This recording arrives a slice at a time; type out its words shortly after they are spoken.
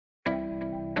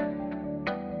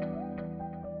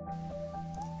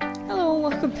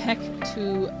welcome back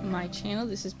to my channel.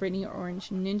 This is Brittany Orange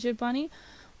Ninja Bunny.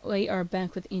 We are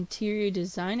back with interior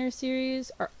designer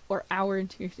series, or our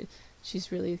interior.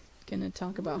 She's really gonna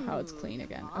talk about how it's clean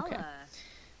again. Okay,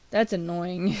 that's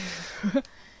annoying.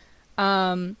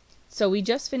 So we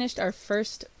just finished our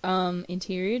first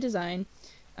interior design.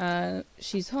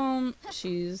 She's home.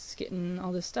 She's getting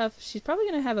all this stuff. She's probably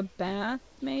gonna have a bath,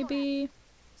 maybe.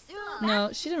 No,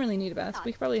 she doesn't really need a bath.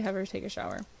 We could probably have her take a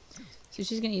shower. So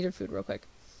she's gonna eat her food real quick.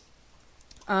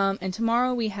 And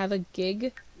tomorrow we have a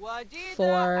gig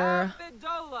for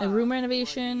a room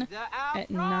renovation at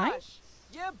 9,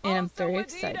 and I'm very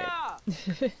excited.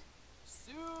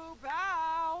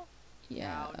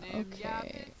 Yeah,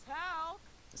 okay.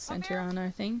 Center on our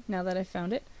thing, now that I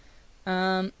found it.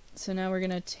 So now we're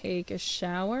gonna take a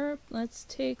shower. Let's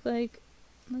take a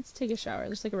shower,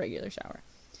 just like a regular shower.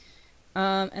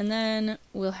 And then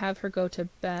we'll have her go to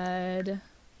bed.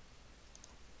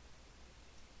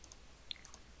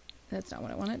 That's not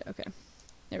what I wanted. Okay.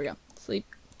 There we go. Sleep.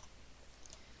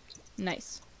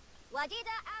 Nice.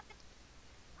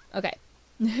 Okay.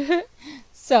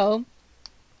 So.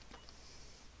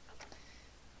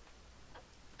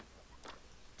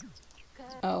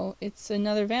 Oh, it's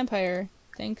another vampire.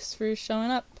 Thanks for showing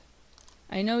up.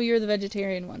 I know you're the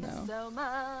vegetarian one, though.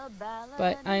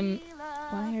 But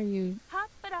why are you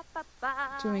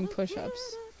doing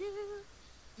push-ups?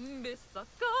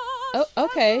 Oh,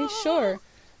 okay, sure.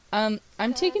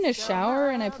 I'm taking a shower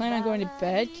and I plan on going to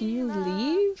bed. Can you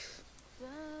leave?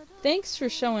 Thanks for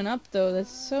showing up, though. That's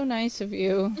so nice of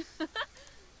you.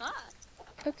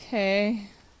 Okay.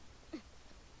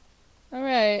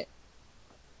 Alright.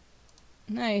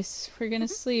 Nice. We're gonna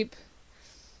sleep.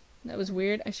 That was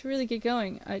weird. I should really get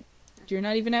going. You're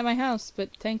not even at my house,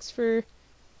 but thanks for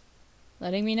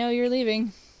letting me know you're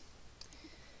leaving.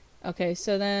 Okay,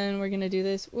 so then we're gonna do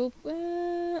this. We'll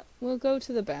go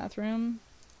to the bathroom.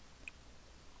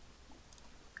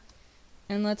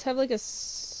 And let's have like a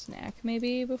snack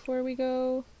maybe before we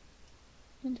go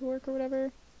into work or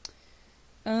whatever.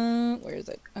 Where is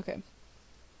it? Okay.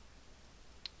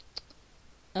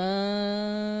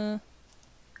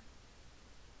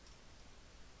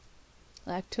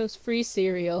 Lactose-free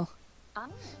cereal.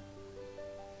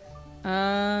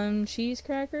 Cheese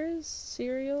crackers,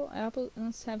 cereal, apple.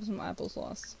 Let's have some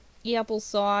applesauce.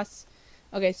 Applesauce.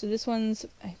 Okay, so this one's.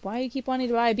 Why do you keep wanting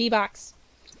to buy a B-box?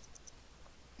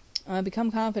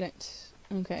 Become confident.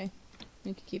 Okay,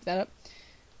 we can keep that up.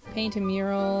 Paint a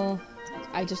mural.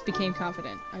 I just became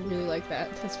confident. I really like that.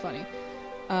 That's funny.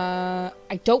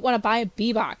 I don't want to buy a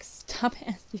B-box. Stop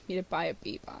asking me to buy a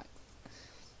B-box.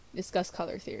 Discuss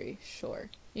color theory. Sure.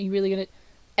 Are you really gonna...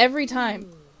 Every time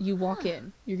you walk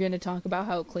in, you're gonna talk about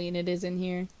how clean it is in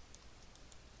here.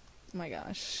 Oh my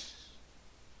gosh.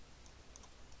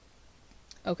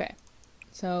 Okay.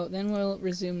 So, then we'll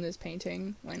resume this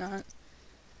painting. Why not?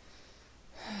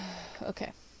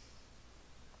 Okay.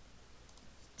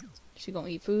 She gonna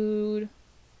eat food.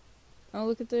 Oh,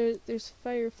 look at there's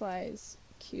fireflies.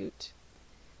 Cute.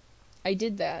 I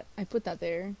did that. I put that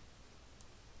there.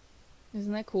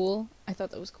 Isn't that cool? I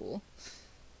thought that was cool.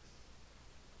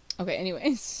 Okay,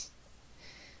 anyways.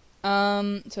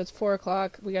 So it's 4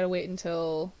 o'clock. We gotta wait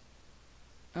until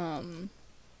 9.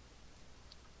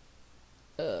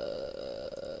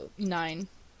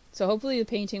 So hopefully the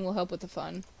painting will help with the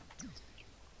fun.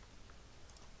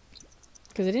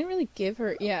 Because I didn't really give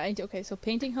her... Yeah, okay, so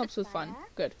painting helps with fun.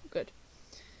 Good, good.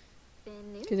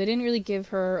 Because I didn't really give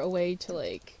her a way to,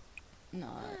 like,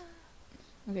 not...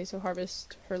 Okay, so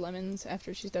harvest her lemons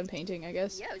after she's done painting, I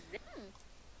guess.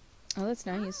 Oh, that's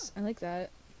nice. I like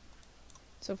that.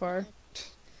 So far.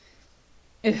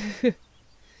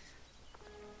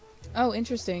 Oh,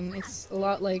 interesting. It's a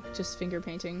lot like just finger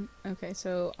painting. Okay,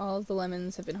 so all of the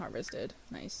lemons have been harvested.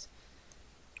 Nice.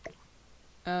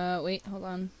 Wait, hold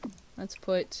on. Let's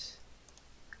put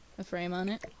a frame on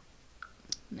it.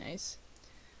 Nice.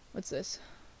 What's this?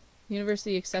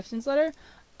 University acceptance letter?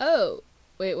 Oh!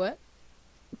 Wait, what?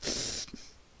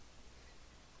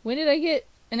 When did I get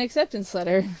an acceptance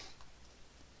letter?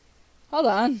 Hold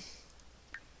on.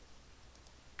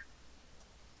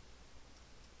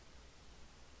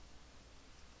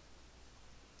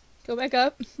 Go back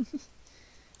up.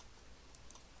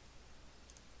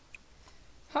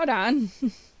 Hold on.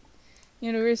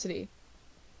 University.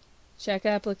 Check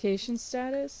application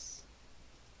status.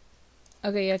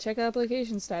 Okay, yeah, check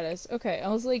application status. Okay, I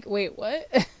was like, wait, what?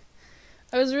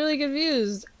 I was really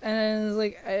confused. And I was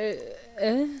like,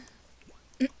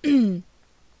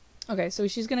 Okay, so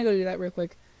she's gonna go do that real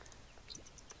quick.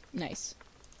 Nice.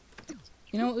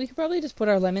 You know what, we could probably just put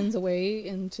our lemons away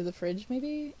into the fridge,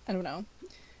 maybe? I don't know.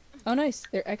 Oh, nice.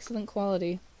 They're excellent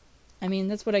quality. I mean,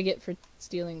 that's what I get for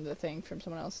stealing the thing from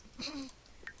someone else.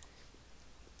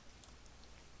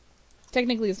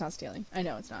 Technically, it's not stealing. I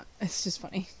know it's not. It's just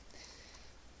funny.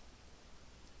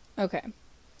 Okay.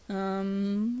 Yeah.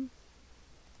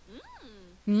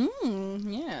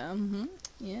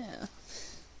 Yeah.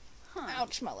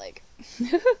 Ouch, my leg.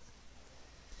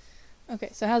 Okay,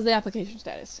 so how's the application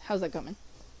status? How's that coming?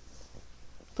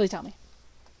 Please tell me.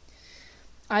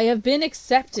 I have been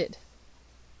accepted.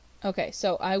 Okay,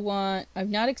 so I've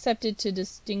not accepted to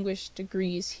distinguished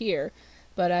degrees here,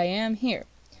 but I am here,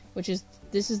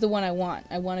 this is the one I want.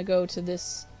 I want to go to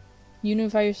this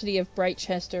University of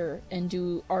Brightchester and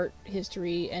do art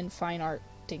history and fine art,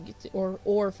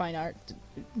 or fine art,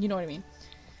 you know what I mean.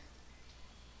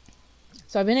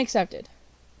 So I've been accepted.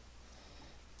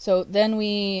 So then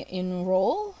we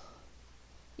enroll?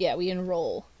 Yeah, we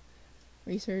enroll.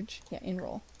 Research? Yeah,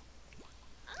 enroll.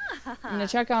 I'm going to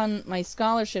check on my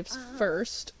scholarships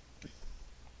first.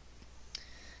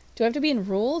 Do I have to be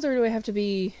enrolled or do I have to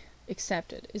be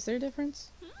accepted? Is there a difference?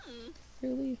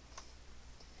 Really?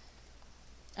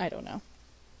 I don't know.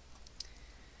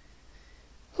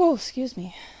 Oh, excuse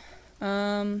me.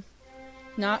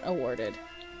 Not awarded.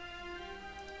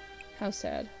 How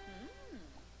sad.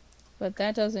 But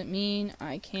that doesn't mean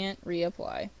I can't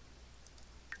reapply.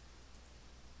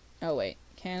 Oh wait,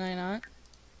 can I not?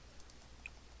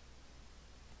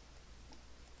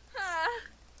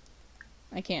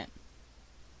 I can't.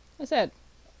 That's sad.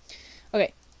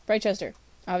 Okay, Brightchester,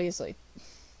 obviously.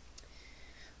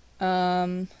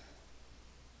 Okay,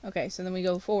 so then we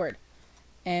go forward.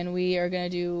 And we are gonna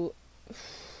do... Are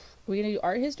we gonna do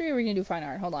art history or are we gonna do fine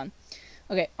art? Hold on.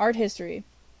 Okay, art history.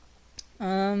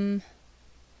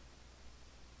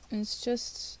 It's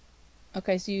just...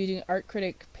 Okay, so you do art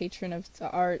critic, patron of the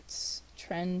arts,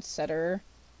 trendsetter,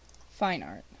 fine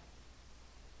art.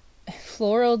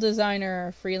 Floral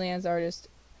designer, freelance artist,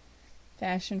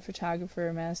 fashion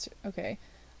photographer, master... Okay.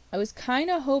 I was kind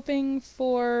of hoping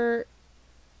for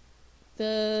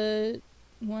the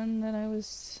one that I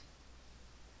was...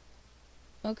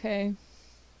 Okay.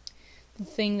 The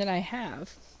thing that I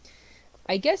have.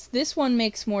 I guess this one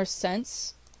makes more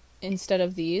sense instead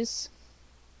of these.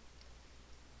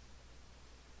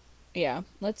 Yeah,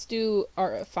 let's do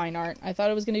fine art. I thought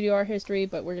I was going to do art history,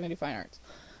 but we're going to do fine arts.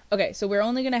 Okay, so we're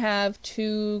only going to have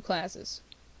 2 classes.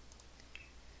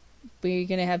 We're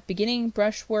going to have beginning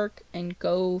brushwork and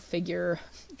go figure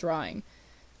drawing.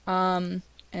 And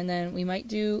then we might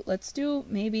do, let's do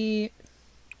maybe,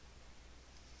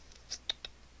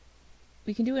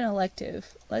 we can do an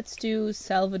elective. Let's do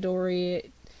Salvadorian,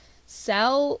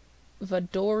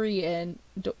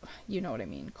 you know what I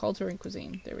mean, culture and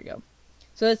cuisine. There we go.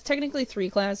 So that's technically 3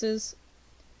 classes.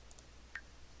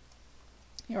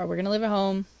 Here, we're going to live at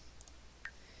home.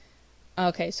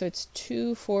 Okay, so it's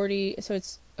 240. So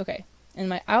it's okay.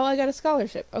 And I got a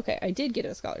scholarship. Okay, I did get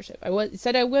a scholarship. It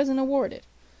said I wasn't awarded.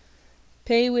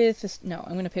 Pay with no,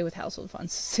 I'm going to pay with household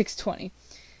funds. 620.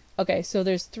 Okay, so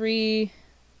there's 3.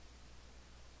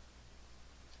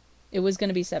 It was going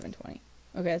to be 720.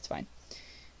 Okay, that's fine.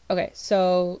 Okay,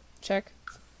 so check.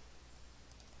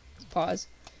 Pause.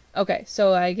 Okay,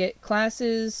 so I get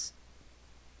classes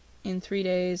in 3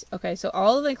 days. Okay, so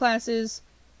all of the classes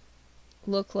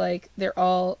look like they're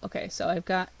all... Okay, so I've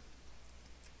got...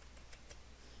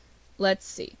 Let's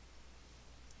see.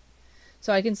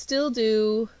 So I can still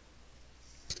do...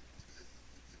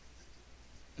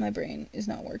 My brain is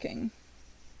not working.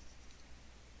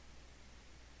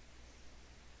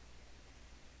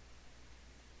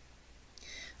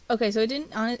 Okay, so it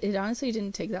honestly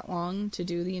didn't take that long to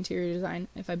do the interior design,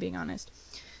 if I'm being honest.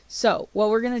 So, what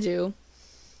we're going to do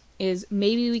is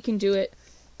maybe we can do it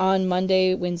on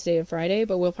Monday, Wednesday, and Friday,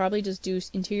 but we'll probably just do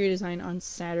interior design on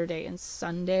Saturday and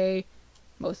Sunday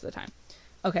most of the time.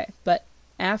 Okay, but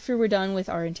after we're done with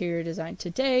our interior design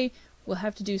today, we'll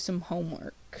have to do some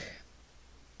homework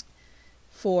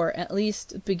for at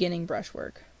least beginning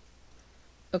brushwork.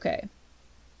 Okay.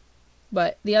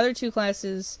 But the other 2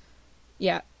 classes,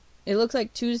 yeah, it looks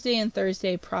like Tuesday and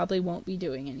Thursday probably won't be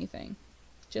doing anything.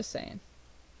 Just saying.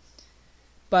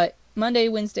 But Monday,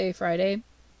 Wednesday, Friday,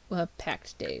 we'll have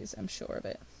packed days, I'm sure of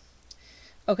it.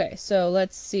 Okay, so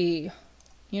let's see.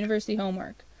 University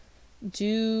homework.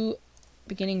 Do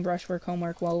beginning brushwork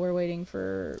homework while we're waiting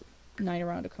for night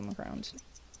around to come around.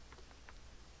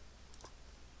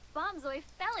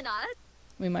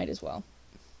 We might as well.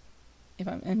 If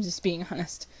I'm just being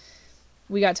honest.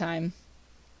 We got time.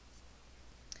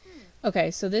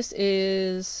 Okay, so this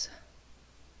is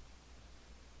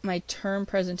my term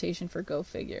presentation for Go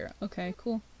Figure. Okay,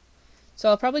 cool. So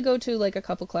I'll probably go to like a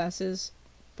couple classes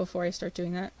before I start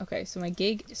doing that. Okay, so my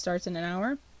gig starts in an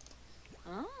hour.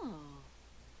 Oh.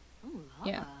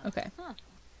 Yeah, okay.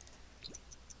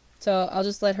 So I'll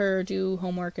just let her do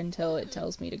homework until it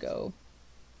tells me to go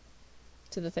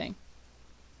to the thing.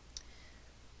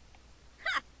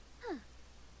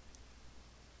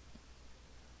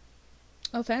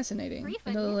 Oh, fascinating.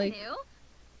 It'll, like...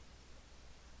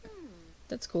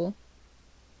 That's cool.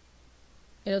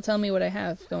 It'll tell me what I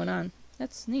have going on.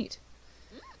 That's neat.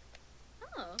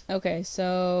 Okay,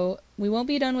 so we won't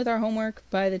be done with our homework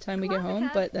by the time we get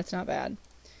home, but that's not bad.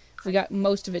 We got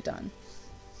most of it done.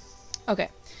 Okay,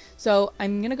 so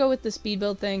I'm gonna go with the speed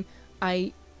build thing.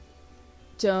 I'm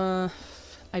gonna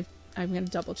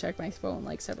double check my phone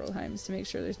like several times to make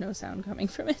sure there's no sound coming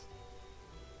from it.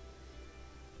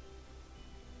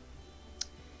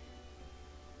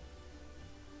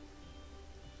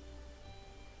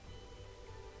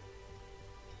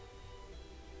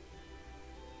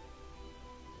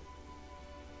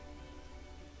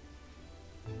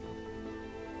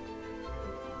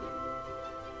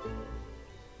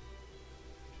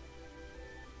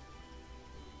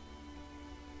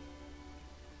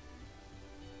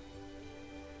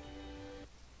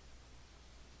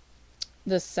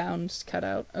 The sound cut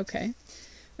out. Okay.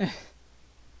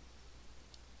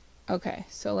 Okay,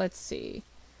 so let's see.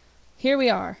 Here we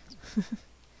are.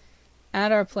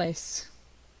 At our place.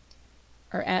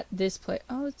 Or at this place.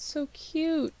 Oh, it's so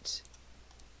cute.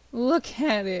 Look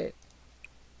at it.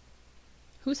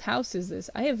 Whose house is this?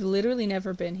 I have literally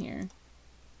never been here.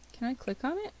 Can I click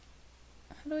on it?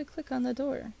 How do I click on the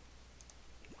door?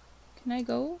 Can I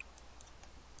go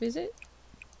visit?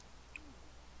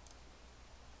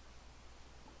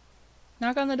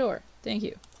 Knock on the door. Thank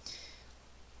you.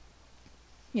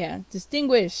 Yeah,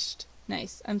 distinguished.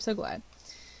 Nice. I'm so glad.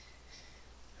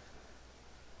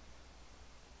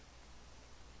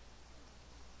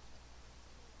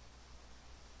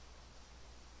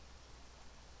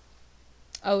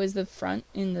 Oh, is the front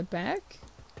in the back?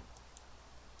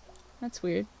 That's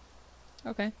weird.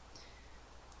 Okay.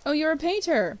 Oh, you're a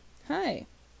painter! Hi.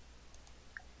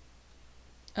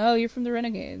 Oh, you're from the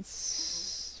Renegades.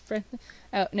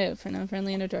 Oh, no, for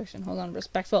non-friendly introduction. Hold on,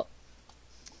 respectful.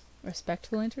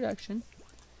 Respectful introduction.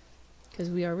 Because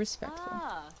we are respectful.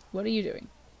 What are you doing?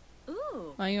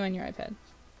 Ooh. Why are you on your iPad?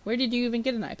 Where did you even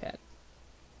get an iPad?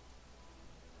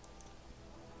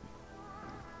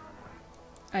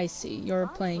 I see. You're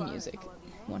playing music.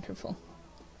 Wonderful.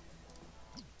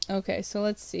 Okay, so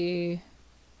let's see.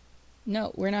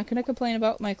 No, we're not going to complain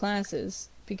about my classes.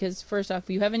 Because, first off,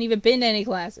 you haven't even been to any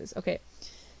classes. Okay.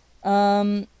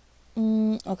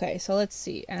 Okay, so let's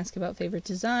see. Ask about favorite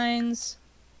designs.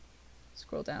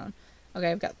 Scroll down. Okay,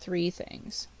 I've got 3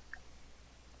 things.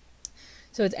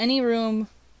 So it's any room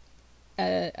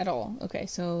at all. Okay,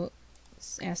 so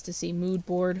ask to see mood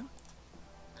board.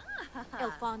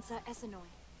 Alfonsa Essenoy.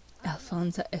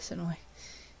 Alfonsa Essenoy.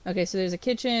 Okay, so there's a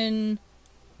kitchen.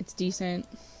 It's decent.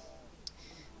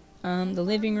 The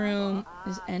living room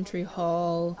is entry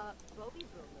hall.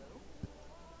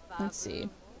 Let's see.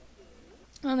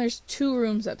 Oh, there's 2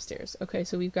 rooms upstairs. Okay,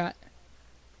 so we've got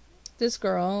this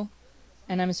girl,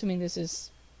 and I'm assuming this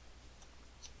is...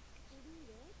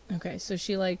 Okay, so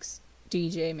she likes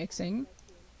DJ mixing.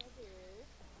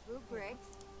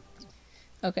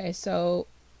 Okay, so...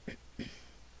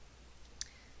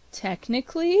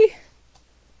 Technically,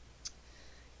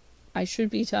 I should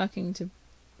be talking to...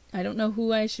 I don't know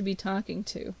who I should be talking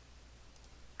to.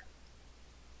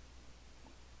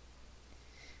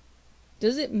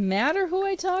 Does it matter who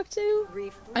I talk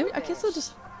to? I guess I'll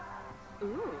just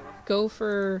go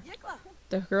for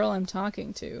the girl I'm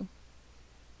talking to.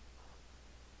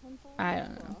 I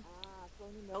don't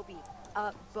know.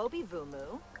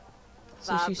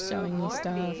 So she's showing me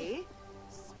stuff.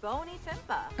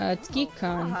 It's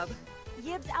GeekCon.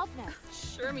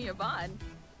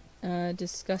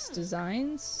 Discuss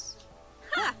designs.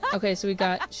 Okay, so we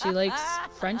got, she likes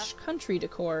French country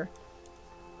decor.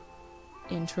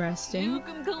 Interesting.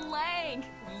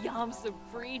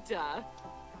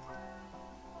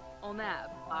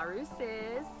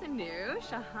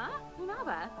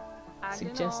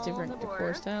 Suggest different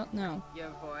decor style? No.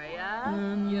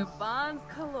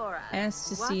 Ask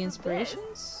to see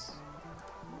inspirations?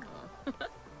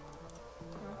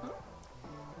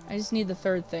 I just need the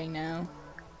 3rd thing now.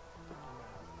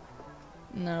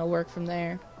 And that'll work from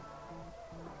there.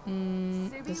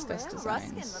 Discuss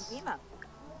designs.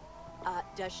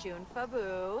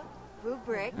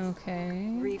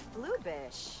 Okay.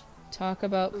 Talk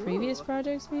about previous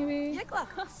projects, maybe?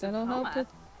 That'll help with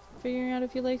figuring out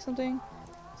if you like something.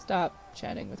 Stop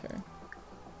chatting with her.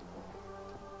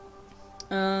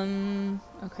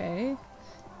 Okay.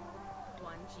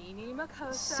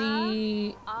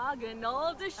 see.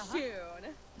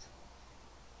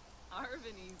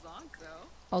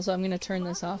 Also, I'm gonna turn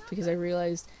this off because I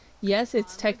realized, yes,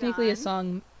 it's technically a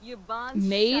song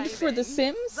made for The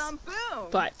Sims,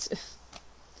 but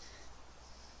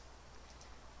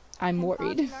I'm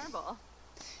worried.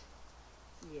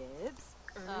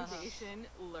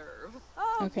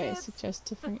 Okay, suggest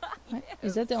different. What?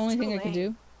 Is that the only thing I can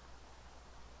do?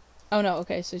 Oh no,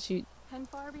 okay, so she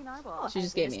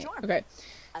just gave me it. Okay.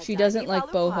 She doesn't like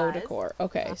boho decor.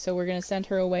 Okay, so we're gonna send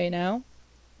her away now.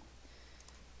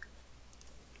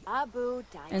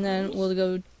 And then we'll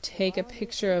go take a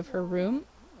picture of her room.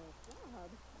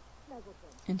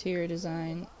 Interior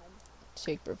design.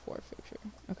 Take before picture.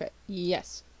 Okay,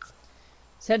 yes.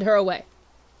 Send her away.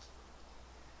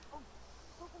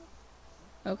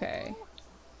 Okay.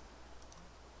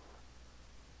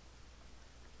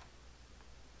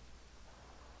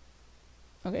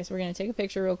 Okay, so we're gonna take a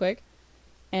picture real quick.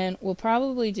 And we'll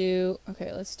probably do...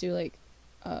 Okay, let's do like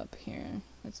up here.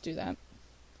 Let's do that.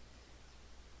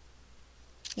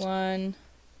 1...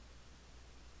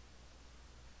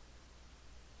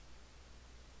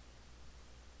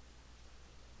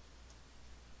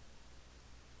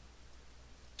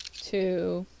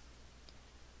 2...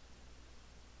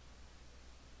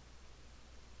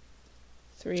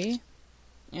 3.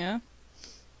 Yeah.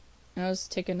 And I'll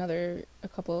just take a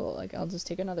couple, like, I'll just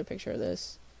take another picture of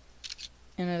this.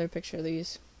 Another picture of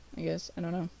these, I guess. I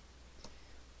don't know.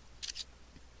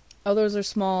 Oh, those are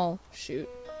small. Shoot.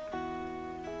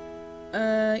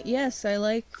 Yes, I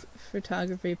like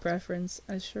photography preference.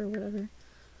 Sure, whatever.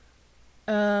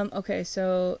 Okay,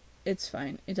 so it's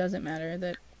fine. It doesn't matter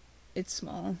that it's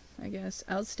small, I guess.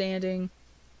 Outstanding.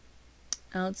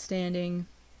 Outstanding.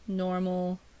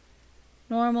 Normal.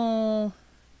 Normal.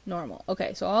 Normal.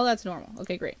 Okay, so all that's normal.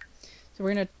 Okay, great. So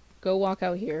we're gonna go walk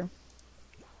out here.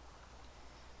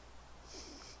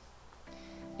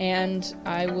 And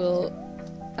I will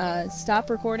stop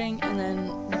recording and then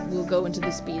we'll go into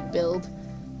the speed build.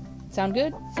 Sound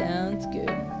good? Sounds good.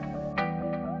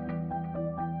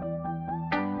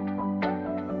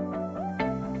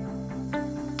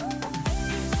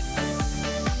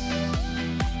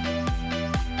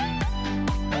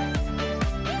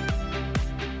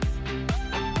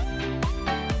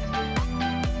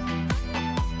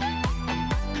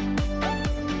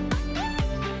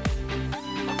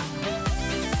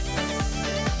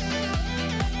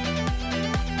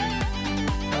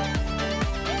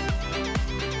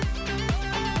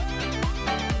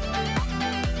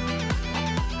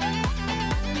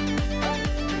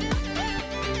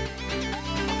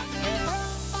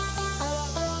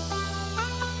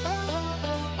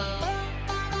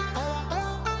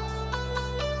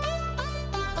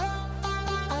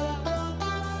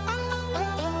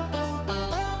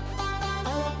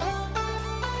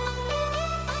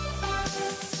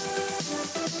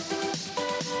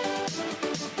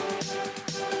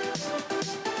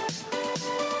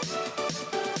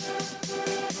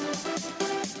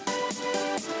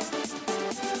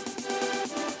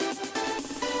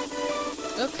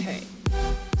 Okay,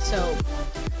 so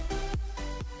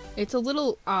it's a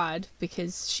little odd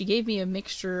because she gave me a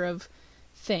mixture of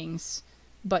things,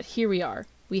 but here we are.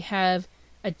 We have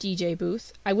a DJ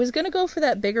booth. I was gonna go for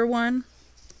that bigger one,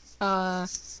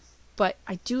 but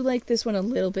I do like this one a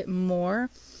little bit more.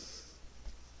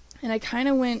 And I kind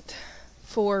of went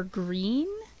for green.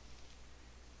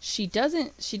 She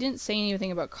didn't say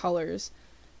anything about colors.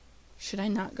 Should I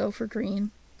not go for green?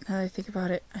 Now that I think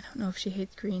about it, I don't know if she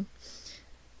hates green.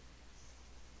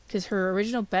 Because her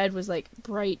original bed was like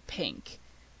bright pink.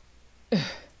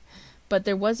 But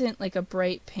there wasn't like a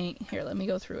bright pink. Here, let me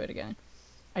go through it again.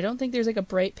 I don't think there's like a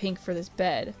bright pink for this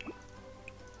bed.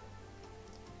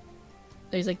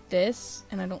 There's like this,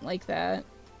 and I don't like that.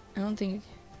 I don't think...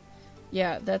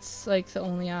 Yeah, that's like the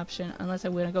only option, unless I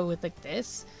want to go with like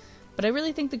this. But I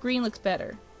really think the green looks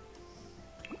better.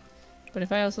 But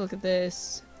if I also look at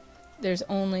this, there's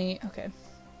only... Okay,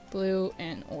 blue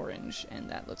and orange, and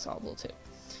that looks awful too.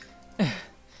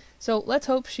 So let's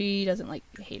hope she doesn't like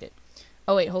hate it.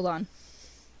 Oh wait, hold on.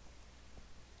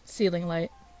 Ceiling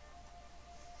light.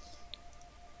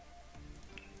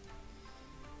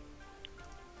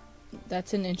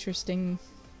 That's an interesting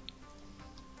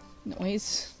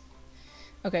noise.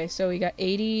 Okay, so we got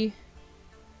 80.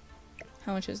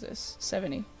 How much is this?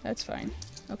 70. That's fine.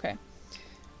 Okay.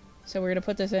 So we're gonna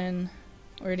put this in.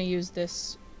 We're gonna use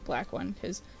this black one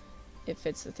because it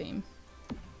fits the theme.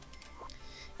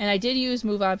 And I did use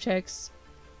move objects.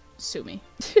 Sue me.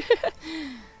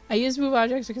 I use move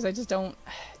objects because I just don't...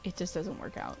 It just doesn't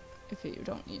work out if you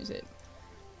don't use it.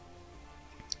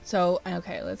 So,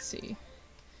 okay, let's see.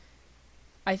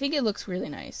 I think it looks really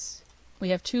nice. We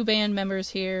have 2 band members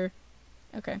here.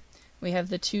 Okay. We have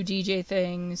the 2 DJ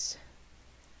things.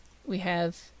 We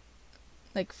have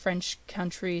like French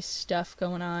country stuff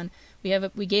going on.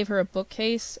 We gave her a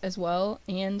bookcase as well,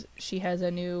 and she has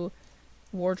a new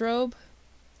wardrobe,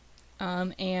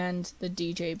 and the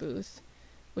DJ booth,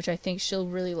 which I think she'll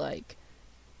really like.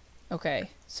 Okay,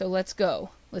 so let's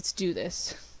go. Let's do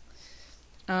this.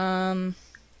 Interior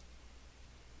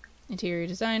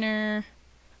designer.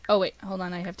 Oh wait, hold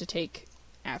on, I have to take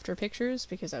after pictures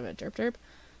because I'm a derp.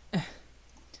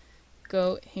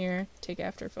 Go here, take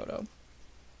after photo.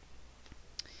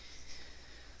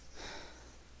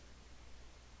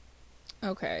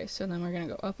 Okay, so then we're gonna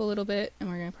go up a little bit, and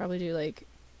we're gonna probably do like,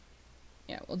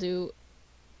 yeah, we'll do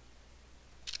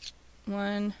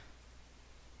 1.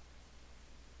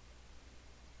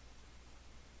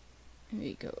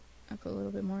 Maybe go up a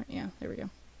little bit more. Yeah, there we go.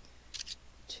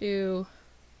 2.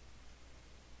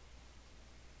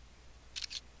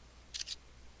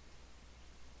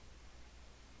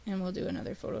 And we'll do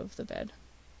another photo of the bed.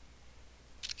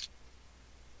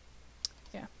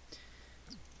 Yeah.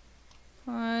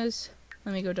 Pause.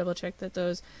 Let me go double check that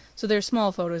those... So they're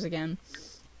small photos again.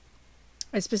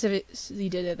 I specifically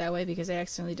did it that way because I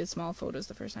accidentally did small photos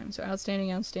the first time. So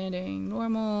outstanding, outstanding,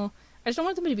 normal. I just don't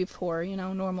want them to be poor, you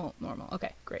know, normal, normal.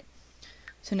 Okay, great.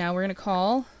 So now we're going to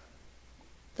call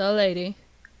the lady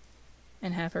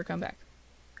and have her come back.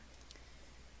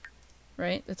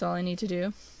 Right? That's all I need to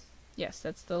do. Yes,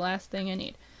 that's the last thing I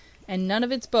need. And none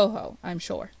of it's boho, I'm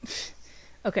sure.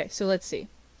 Okay, so let's see.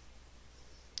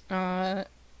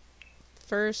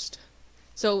 First,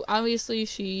 so obviously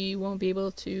she won't be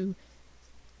able to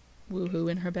woohoo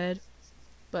in her bed,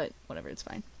 but whatever, it's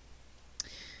fine.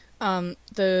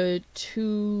 The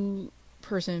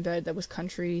 2-person bed that was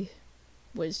country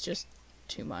was just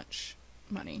too much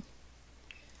money.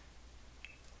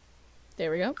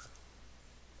 There we go.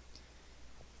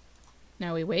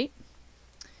 Now we wait.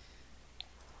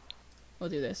 We'll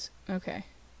do this. Okay.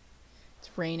 It's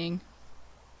raining.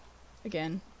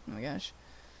 Again. Oh my gosh.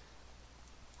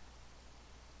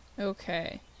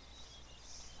 Okay.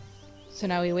 So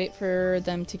now we wait for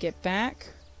them to get back.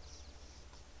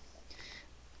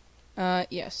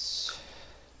 Yes.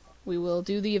 We will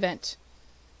do the event.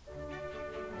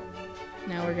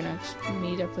 Now we're gonna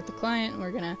meet up with the client and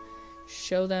we're gonna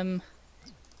show them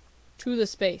to the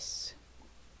space.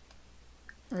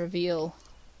 Reveal.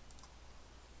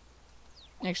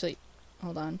 Actually,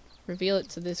 hold on. Reveal it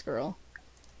to this girl.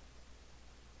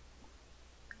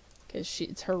 Because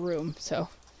it's her room, so.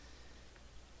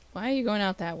 Why are you going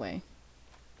out that way?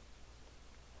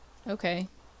 Okay.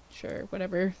 Sure,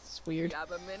 whatever. It's weird.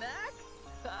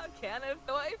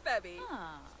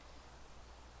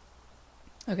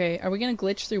 Okay, are we gonna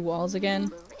glitch through walls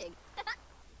again?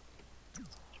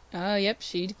 Oh, yep,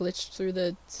 she glitched through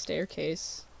the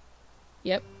staircase.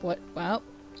 Yep, what? Wow.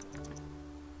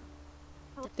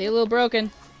 They a little broken.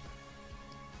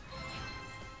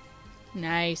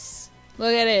 Nice.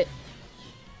 Look at it.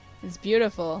 It's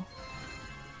beautiful.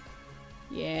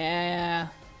 Yeah.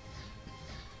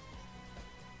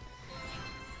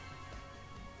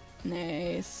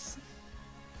 Nice.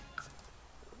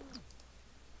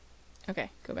 Okay,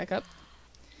 go back up.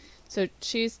 So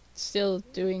she's still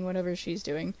doing whatever she's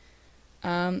doing.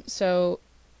 So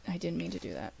I didn't mean to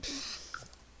do that.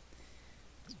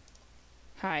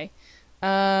 Hi.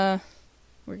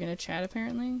 We're gonna chat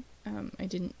apparently. I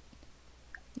didn't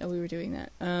know we were doing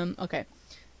that. Okay.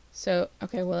 So,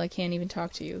 okay, well I can't even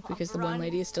talk to you because the one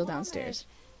lady is still downstairs.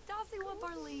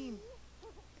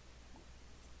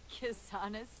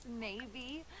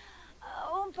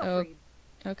 Oh,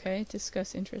 okay,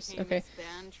 discuss interests. Okay.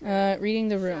 Reading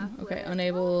the room. Okay,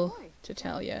 unable to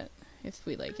tell yet if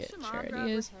we like it. Share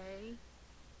ideas.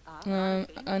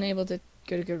 Unable to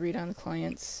get a good read on the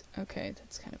clients. Okay,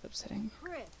 that's kind of upsetting.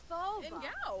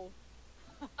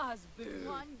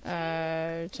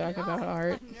 Talk about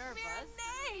art.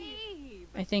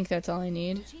 I think that's all I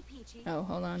need. Oh,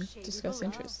 hold on. Discuss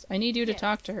interests. I need you to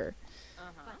talk to her.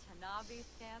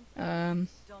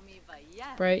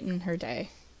 Brighten her day.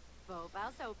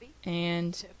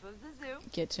 And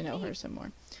get to know her some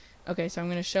more. Okay, so I'm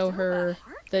going to show her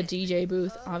the DJ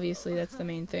booth. Obviously, that's the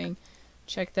main thing.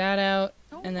 Check that out.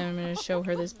 And then I'm going to show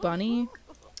her this bunny.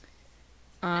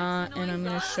 And I'm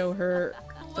going to show her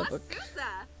the book.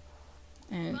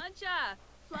 And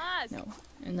no.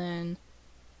 And then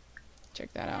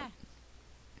check that out.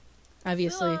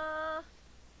 Obviously.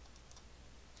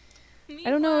 I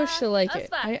don't know if she'll like it.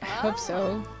 I hope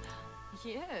so.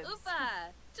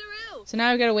 So now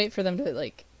I've got to wait for them to,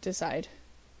 like, decide.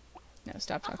 No,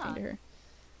 stop talking to her.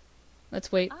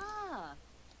 Let's wait.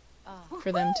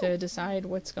 for them to decide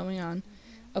what's going on.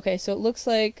 Okay, so it looks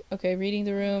like, okay, reading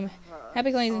the room.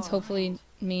 Happy coincidence hopefully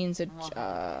means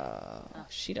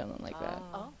she doesn't like that.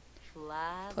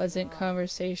 Pleasant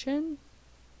conversation.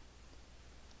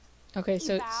 Okay,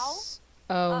 so it's,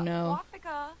 oh no.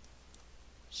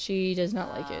 She does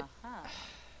not like it.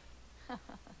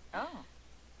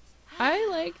 I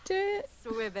liked it.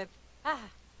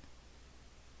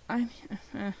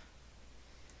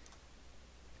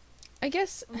 I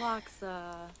guess I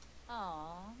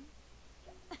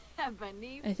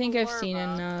think I've seen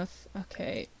enough.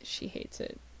 Okay, she hates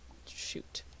it.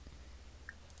 Shoot.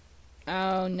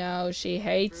 Oh no, she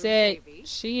hates it.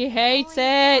 She hates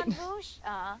it.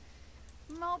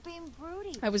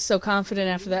 I was so confident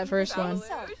after that first one.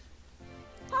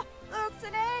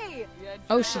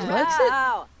 Oh, she likes it?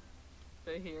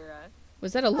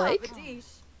 Was that a like?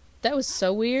 That was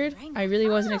so weird. I really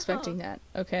wasn't expecting that,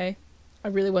 okay? I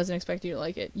really wasn't expecting you to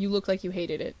like it. You look like you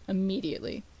hated it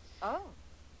immediately. Oh.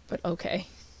 But okay.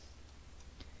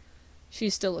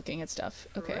 She's still looking at stuff.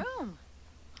 Okay.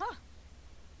 Huh.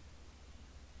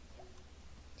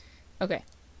 Okay.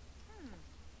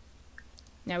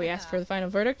 Now we ask for the final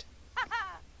verdict.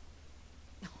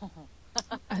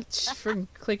 For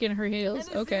clicking her heels.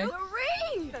 Okay.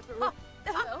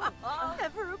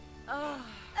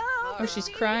 Oh, she's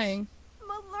crying.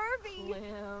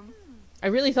 I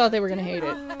really thought they were gonna hate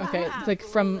it. Okay, like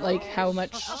from like how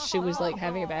much she was like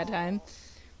having a bad time.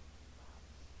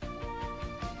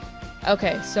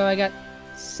 Okay, so I got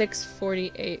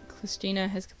 648. Christina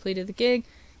has completed the gig,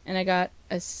 and I got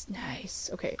a nice.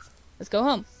 Okay, let's go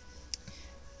home.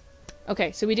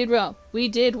 Okay, so we did well. We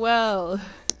did well.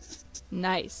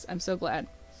 Nice. I'm so glad.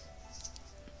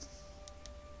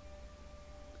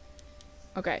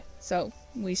 Okay, so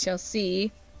we shall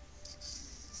see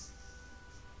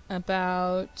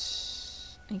about,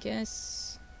 I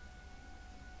guess,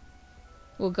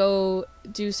 we'll go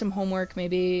do some homework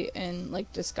maybe and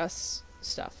like discuss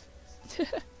stuff.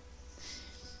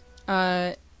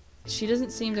 She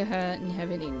doesn't seem to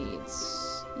have any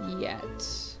needs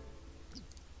yet.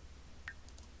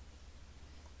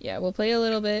 Yeah, we'll play a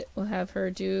little bit. We'll have her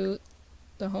do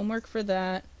the homework for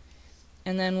that.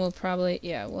 And then we'll probably,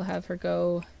 yeah, we'll have her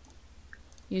go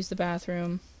use the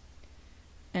bathroom.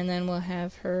 And then we'll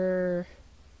have her...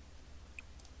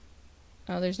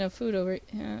 Oh, there's no food over...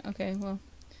 Yeah, okay, well...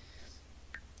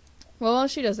 Well, while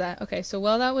she does that... Okay, so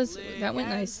while that went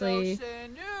nicely,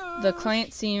 the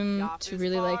client seemed to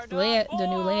really like the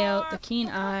new layout, the keen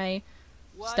eye...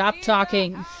 Stop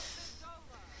talking!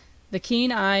 The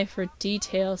keen eye for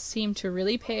detail seemed to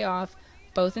really pay off,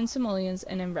 both in simoleons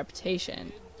and in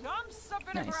reputation.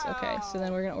 Nice, okay, so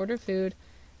then we're gonna order food.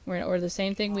 We're gonna order the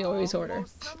same thing we always order.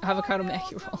 Avocado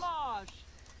Maggi roll.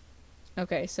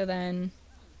 Okay, so then...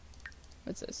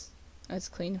 What's this? That's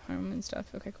clean home and stuff.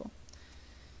 Okay, cool.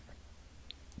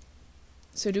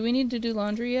 So do we need to do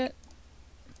laundry yet?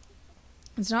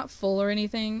 It's not full or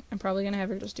anything. I'm probably gonna have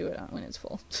her just do it when it's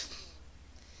full.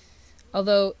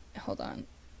 Although, hold on.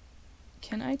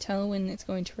 Can I tell when it's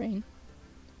going to rain?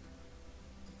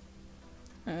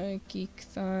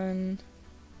 Geekthon.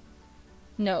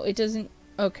 No, it doesn't.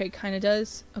 Okay, kind of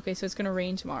does. Okay, so it's gonna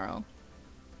rain tomorrow.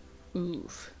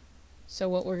 Oof. So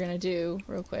what we're gonna do,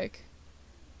 real quick.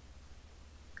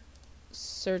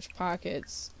 Search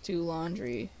pockets, do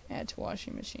laundry, add to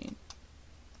washing machine.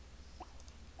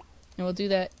 And we'll do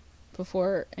that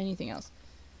before anything else.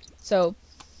 So,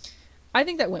 I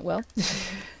think that went well.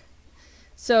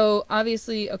 So,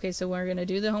 obviously, okay, so we're gonna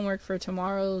do the homework for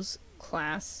tomorrow's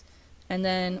class. And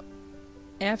then,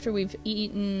 after we've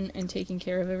eaten and taken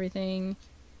care of everything,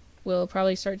 we'll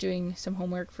probably start doing some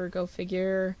homework for Go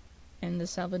Figure and the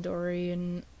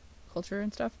Salvadorian culture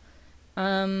and stuff.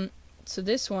 So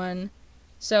this one,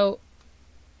 so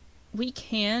we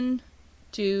can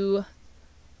do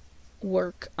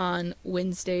work on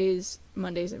Wednesdays,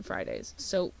 Mondays, and Fridays.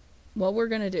 So what we're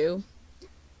gonna do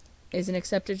is an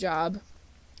accepted job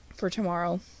for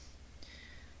tomorrow.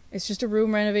 It's just a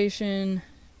room renovation.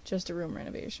 Just a room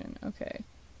renovation. Okay.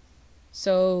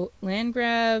 So, land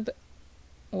grab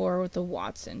or with the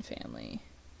Watson family.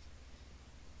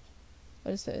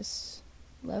 What is this?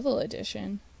 Level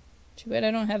edition. Too bad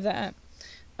I don't have that.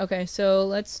 Okay, so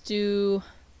let's do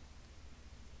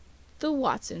the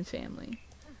Watson family.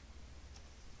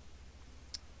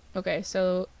 Okay,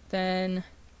 so then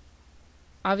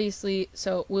obviously,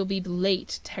 so we'll be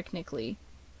late technically.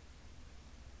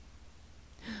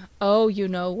 Oh, you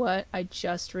know what? I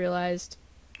just realized.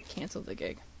 Cancel the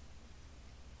gig.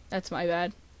 That's my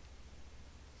bad.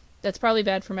 That's probably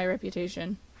bad for my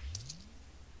reputation.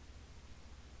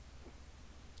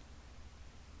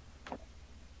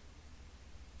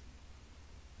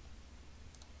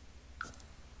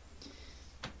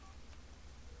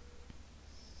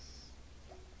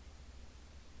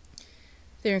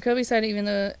 They're in Kobe's side even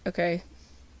though... Okay.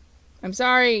 I'm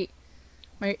sorry!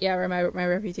 My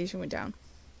reputation went down.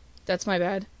 That's my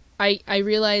bad. I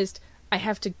realized I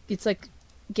have to... It's like,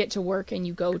 get to work and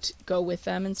you go with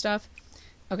them and stuff.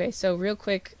 Okay, so real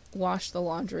quick, wash the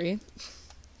laundry.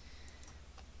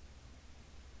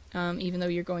 Even though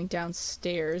you're going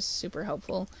downstairs, super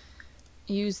helpful.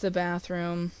 Use the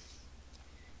bathroom.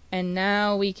 And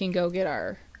now we can go get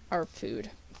our food.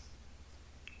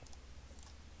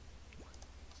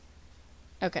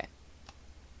 Okay.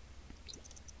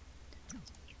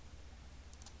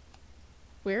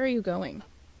 Where are you going?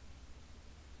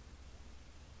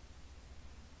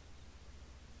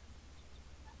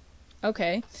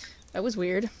 Okay. That was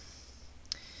weird.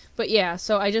 But yeah,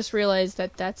 so I just realized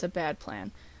that that's a bad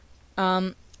plan.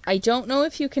 I don't know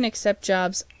if you can accept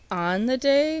jobs on the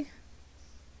day.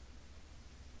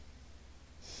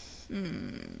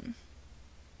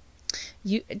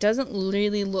 It doesn't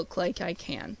really look like I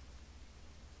can.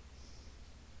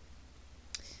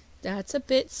 That's a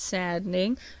bit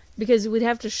saddening, because we'd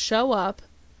have to show up,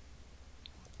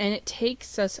 and it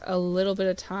takes us a little bit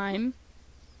of time,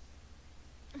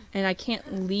 and I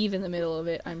can't leave in the middle of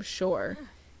it, I'm sure.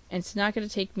 And it's not going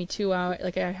to take me 2 hours.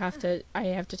 Like, I have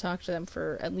to talk to them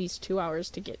for at least 2 hours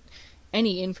to get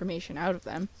any information out of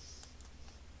them.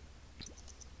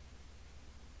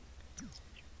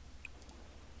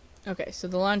 Okay, so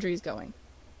the laundry's going.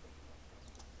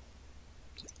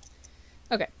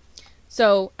 Okay.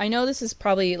 So, I know this is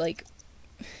probably, like,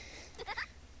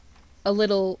 a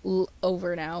little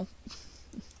over now.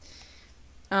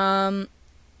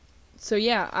 So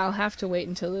yeah, I'll have to wait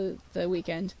until the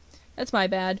weekend. That's my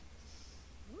bad.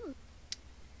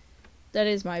 That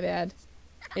is my bad.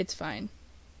 It's fine.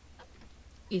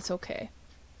 It's okay.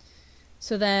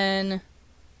 So then,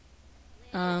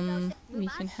 we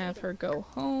can have her go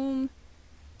home.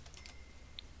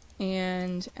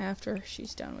 And after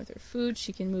she's done with her food,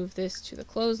 she can move this to the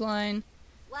clothesline.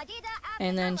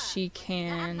 And then she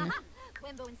can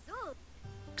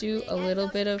do a little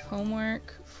bit of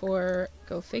homework for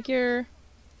Go Figure.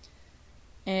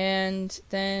 And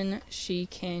then she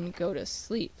can go to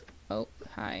sleep. Oh,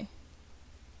 hi.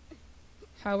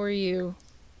 How are you?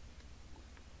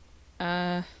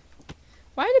 Why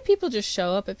do people just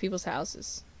show up at people's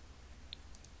houses?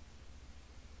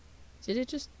 Did it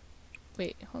just...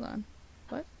 Wait, hold on.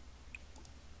 What?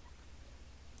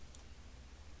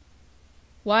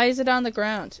 Why is it on the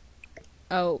ground?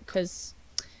 Oh, 'cause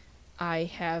I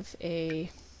have a...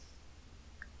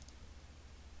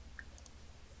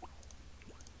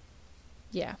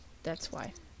 Yeah, that's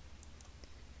why.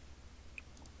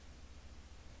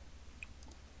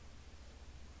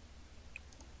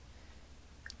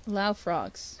 Allow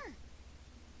frogs.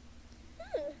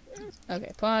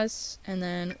 Okay, pause, and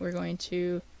then we're going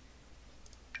to...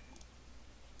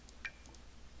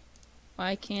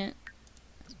 Why can't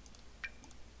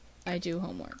I do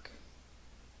homework?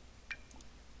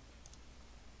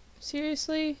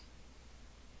 Seriously?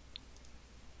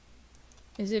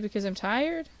 Is it because I'm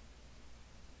tired?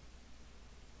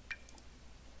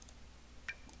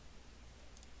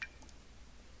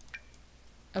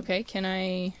 Okay, can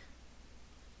I...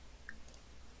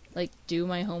 like, do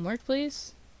my homework,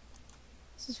 please?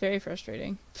 This is very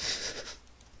frustrating.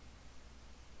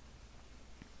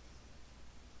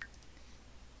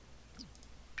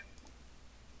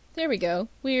 There we go.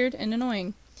 Weird and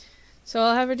annoying. So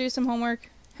I'll have her do some homework,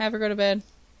 have her go to bed.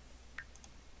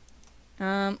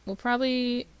 We'll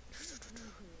probably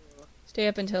stay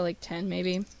up until like 10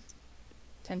 maybe.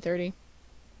 10:30.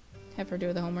 Have her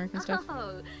do the homework and stuff.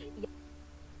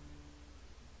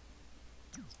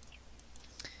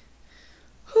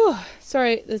 Whew.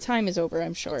 Sorry, the time is over,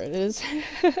 I'm sure it is.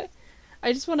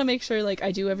 I just want to make sure like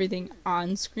I do everything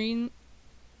on screen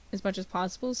as much as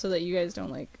possible so that you guys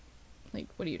don't like,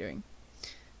 what are you doing?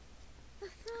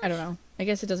 I don't know. I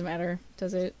guess it doesn't matter,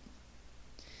 does it?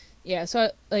 Yeah,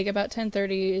 so like about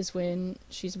 10:30 is when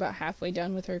she's about halfway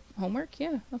done with her homework.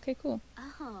 Yeah, okay, cool.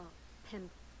 Oh,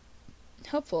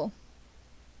 Helpful.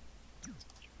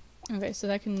 Okay, so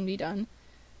that can be done.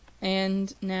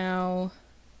 And now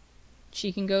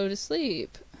she can go to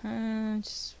sleep.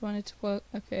 Just wanted to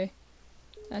okay.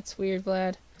 That's weird,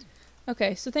 Vlad.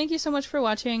 Okay, so thank you so much for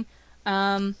watching.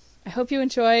 I hope you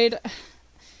enjoyed.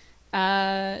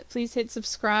 Please hit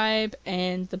subscribe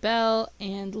and the bell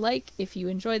and like if you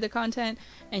enjoyed the content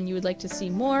and you would like to see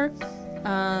more.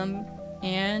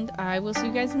 And I will see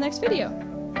you guys in the next video.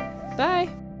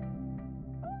 Bye!